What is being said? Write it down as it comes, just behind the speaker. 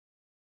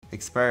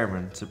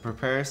Experiment to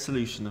prepare a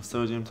solution of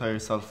sodium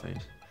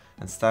thiosulfate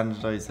and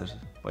standardise it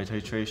by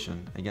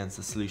titration against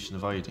a solution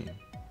of iodine.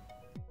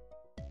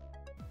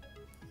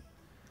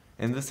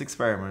 In this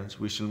experiment,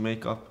 we shall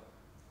make up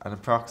an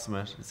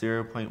approximate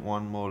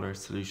 0.1 molar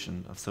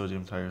solution of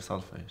sodium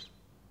thiosulfate.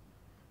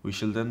 We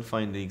shall then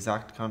find the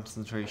exact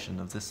concentration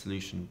of this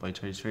solution by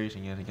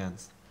titrating it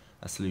against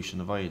a solution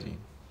of iodine.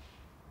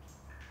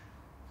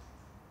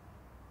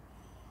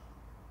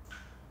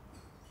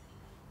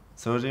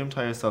 Sodium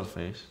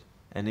thiosulfate,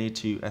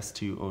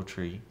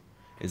 Na2S2O3,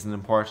 is an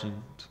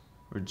important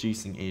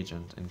reducing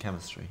agent in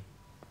chemistry.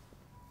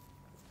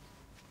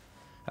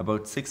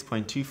 About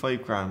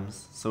 6.25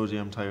 grams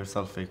sodium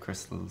thiosulfate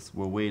crystals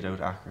were weighed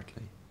out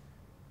accurately.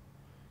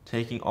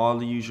 Taking all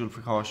the usual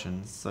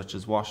precautions, such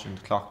as washing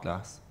the clock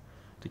glass,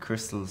 the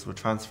crystals were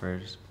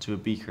transferred to a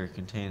beaker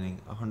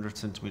containing 100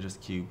 centimeters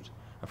cubed,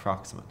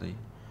 approximately,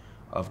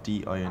 of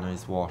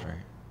deionized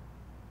water.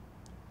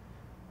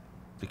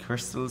 The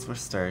crystals were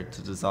stirred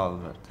to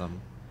dissolve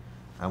them,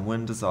 and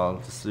when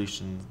dissolved, the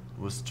solution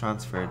was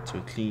transferred to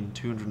a clean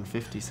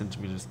 250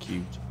 centimeters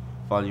cubed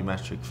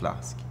volumetric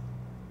flask.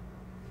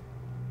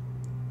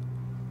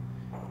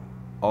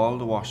 All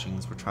the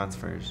washings were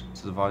transferred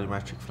to the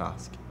volumetric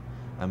flask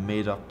and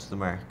made up to the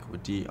mark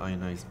with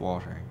deionized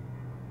water.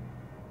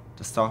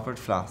 The stoppered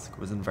flask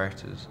was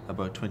inverted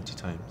about 20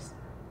 times.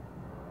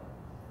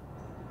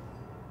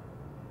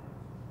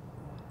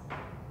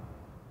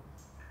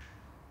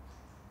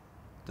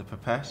 The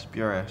pipette,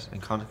 burette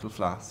and conical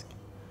flask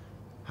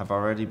have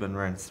already been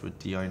rinsed with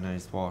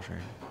deionized water.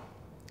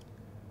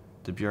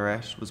 The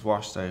burette was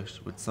washed out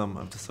with some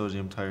of the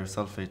sodium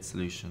thiosulfate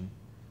solution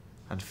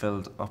and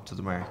filled up to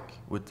the mark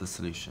with the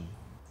solution.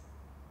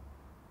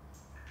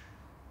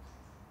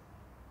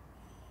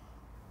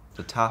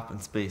 The tap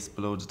and space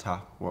below the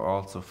tap were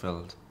also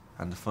filled,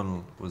 and the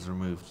funnel was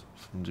removed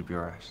from the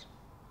burette.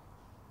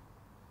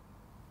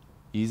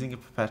 Using a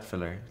pipette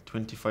filler,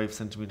 25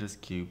 centimeters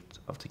cubed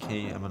of the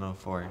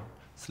KMnO4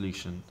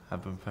 solution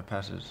have been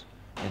pipetted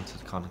into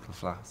the conical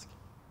flask.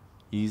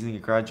 Using a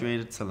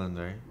graduated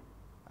cylinder,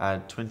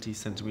 add 20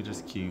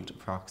 centimeters cubed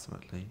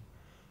approximately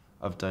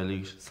of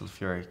dilute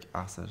sulfuric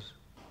acid.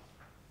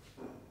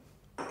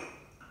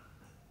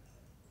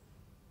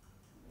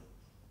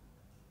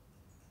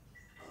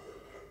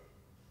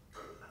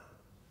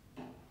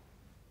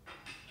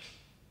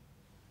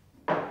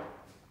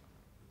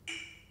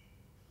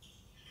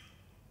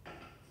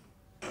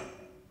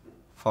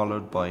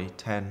 Followed by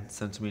 10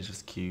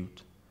 centimeters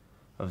cubed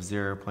of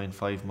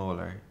 0.5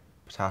 molar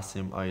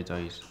potassium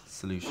iodide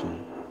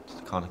solution to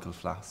the conical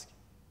flask.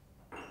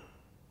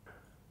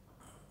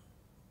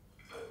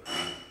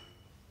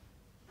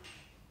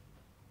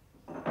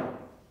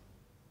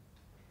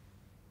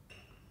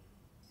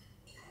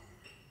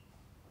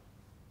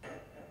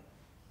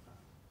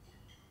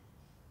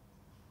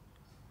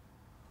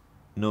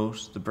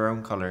 Note the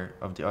brown colour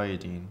of the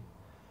iodine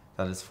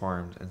that is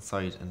formed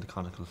inside in the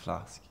conical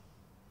flask.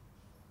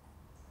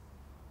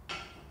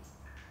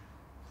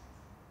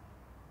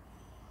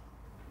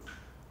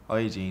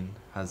 Iodine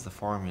has the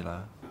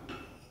formula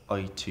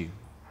I2.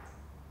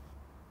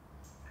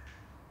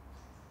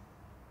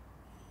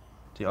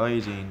 The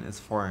iodine is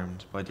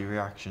formed by the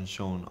reaction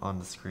shown on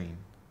the screen.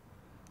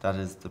 That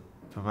is, the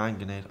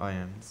permanganate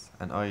ions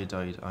and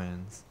iodide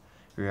ions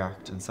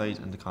react inside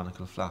in the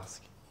conical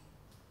flask.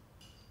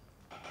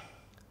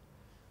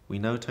 We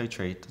now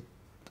titrate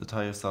the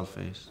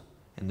thiosulfate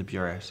in the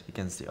burette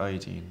against the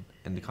iodine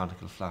in the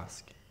conical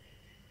flask.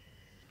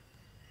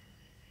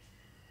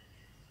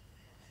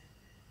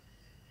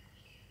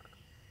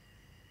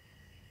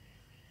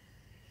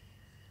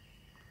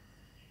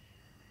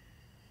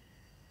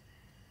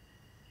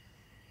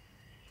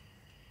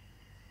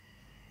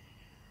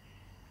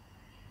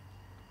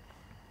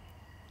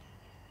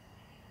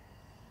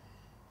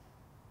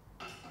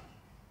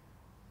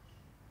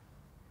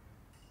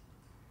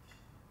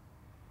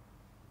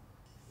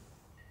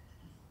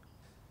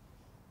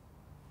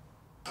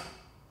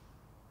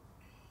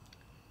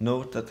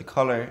 Note that the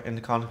colour in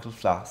the conical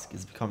flask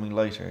is becoming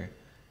lighter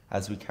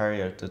as we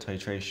carry out the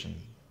titration.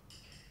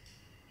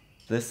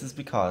 This is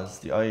because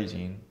the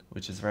iodine,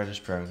 which is reddish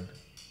brown,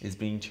 is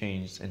being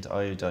changed into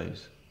iodide,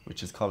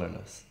 which is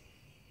colourless.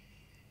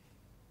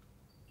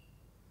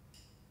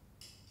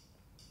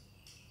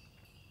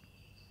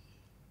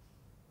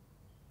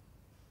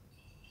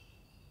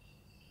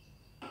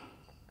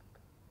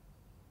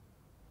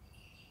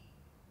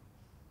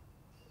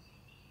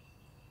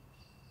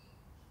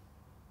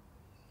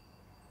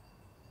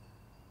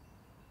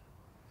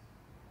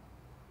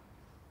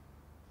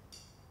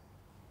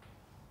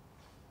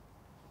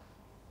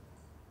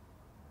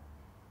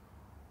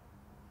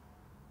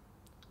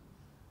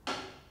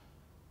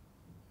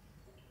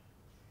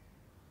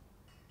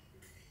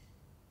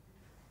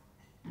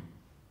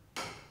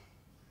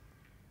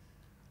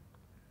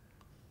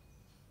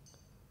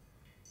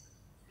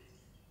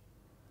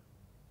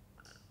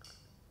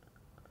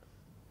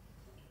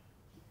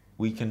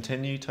 We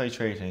continue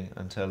titrating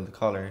until the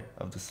colour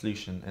of the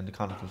solution in the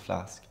conical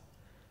flask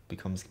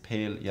becomes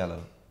pale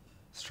yellow,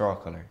 straw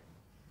colour.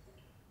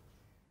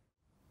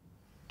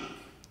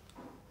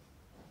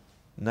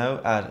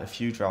 Now add a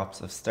few drops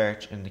of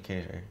starch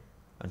indicator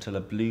until a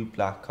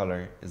blue-black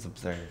colour is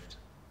observed.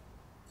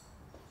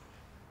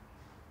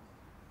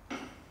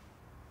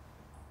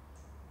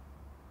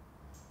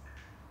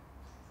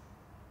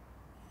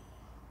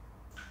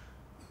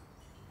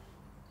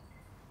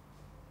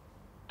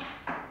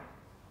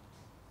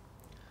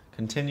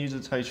 Continue the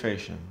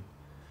titration,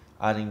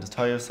 adding the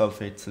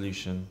thiosulfate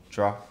solution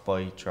drop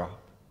by drop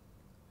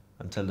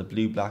until the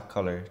blue-black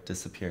colour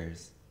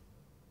disappears.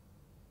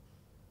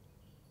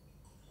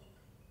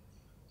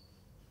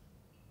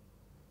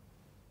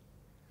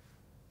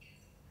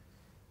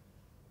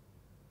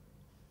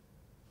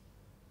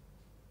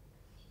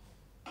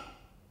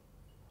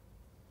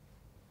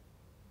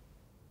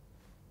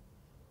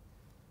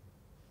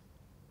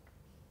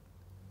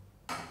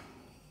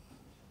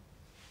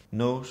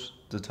 Note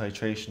the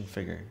titration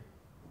figure.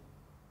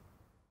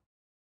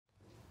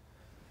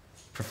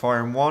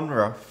 Perform 1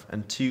 rough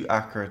and 2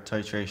 accurate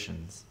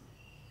titrations.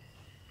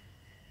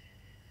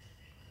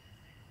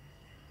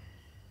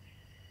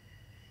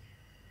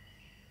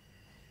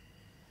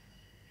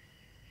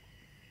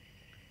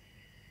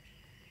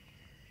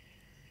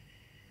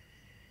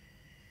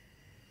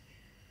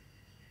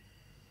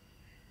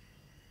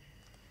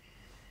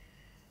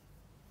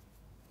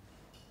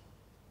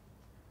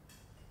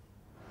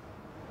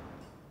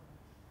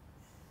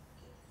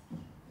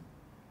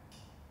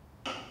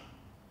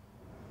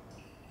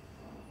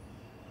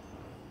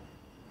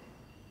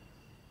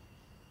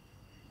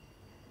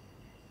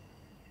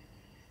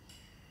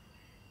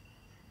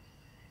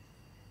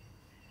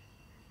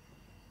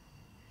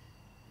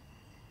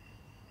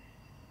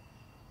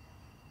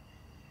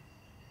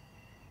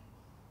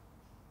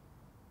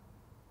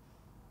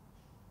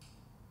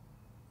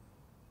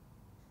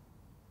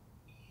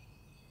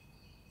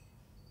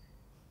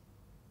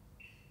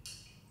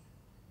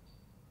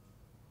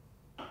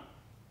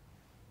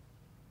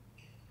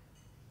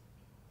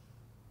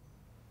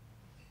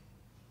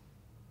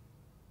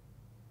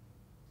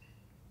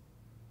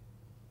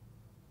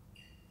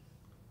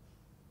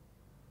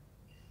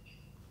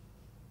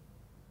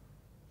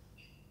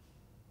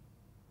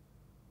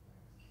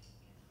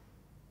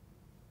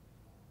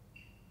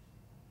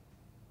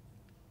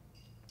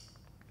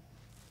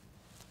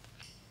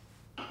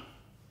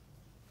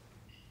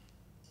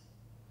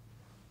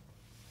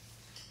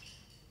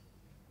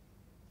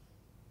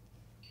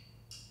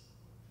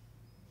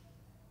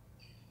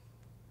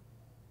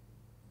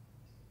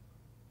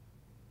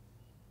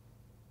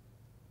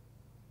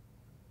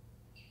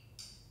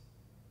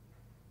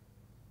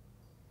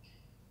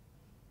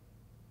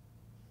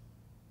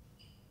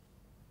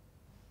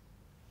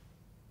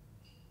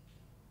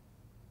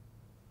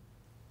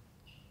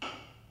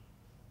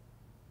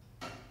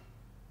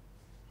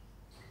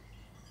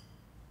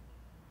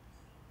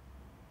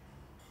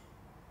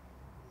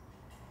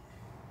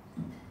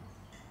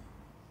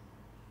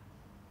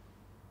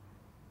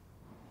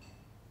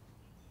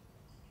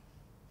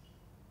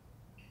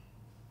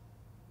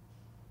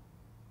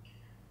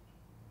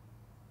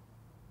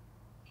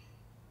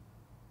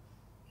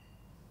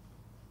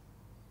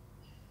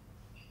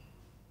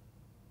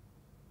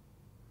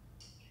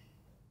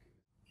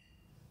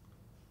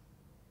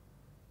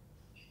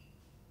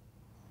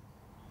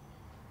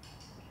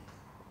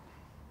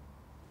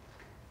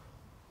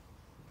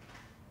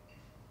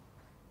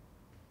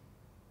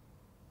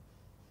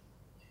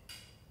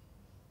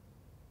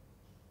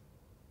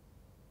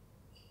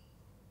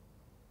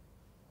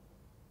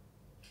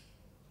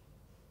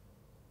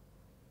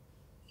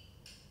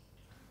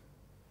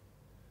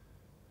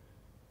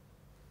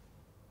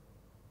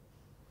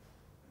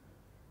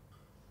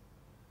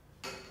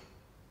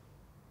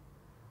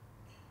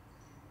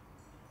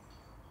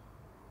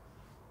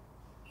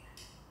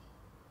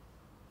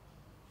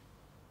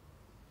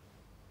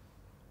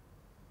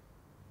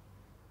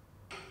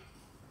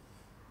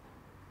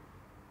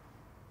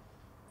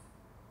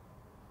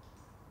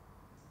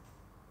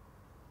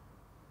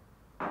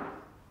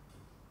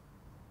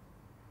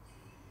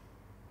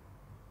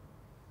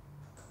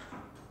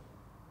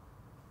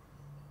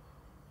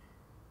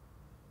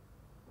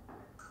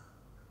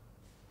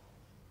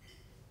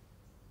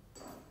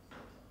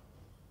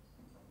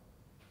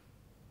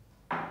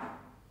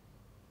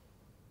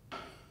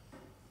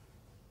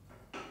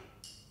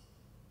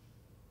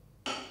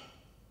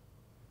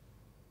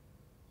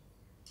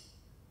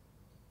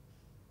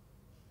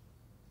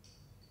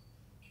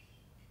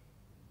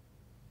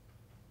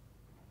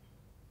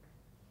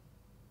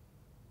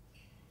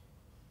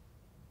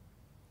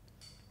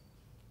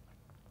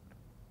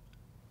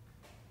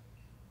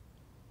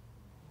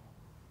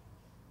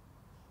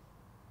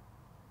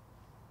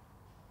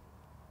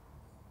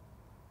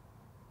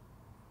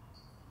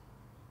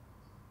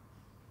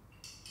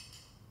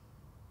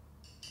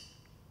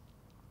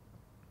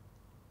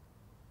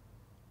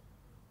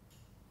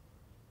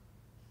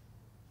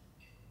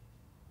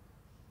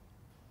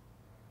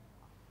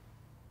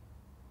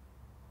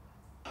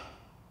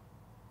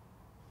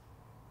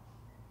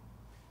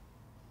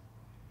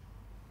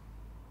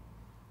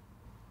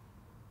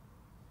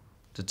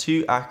 The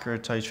two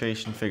accurate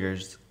titration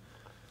figures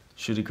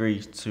should agree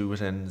to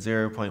within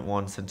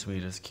 0.1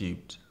 centimeters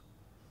cubed.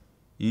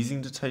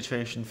 Using the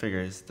titration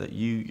figures that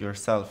you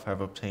yourself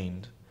have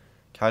obtained,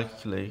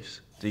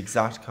 calculate the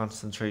exact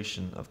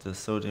concentration of the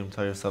sodium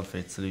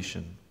thiosulfate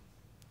solution.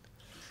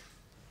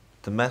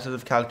 The method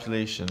of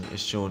calculation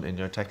is shown in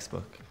your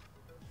textbook.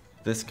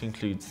 This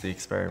concludes the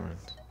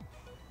experiment.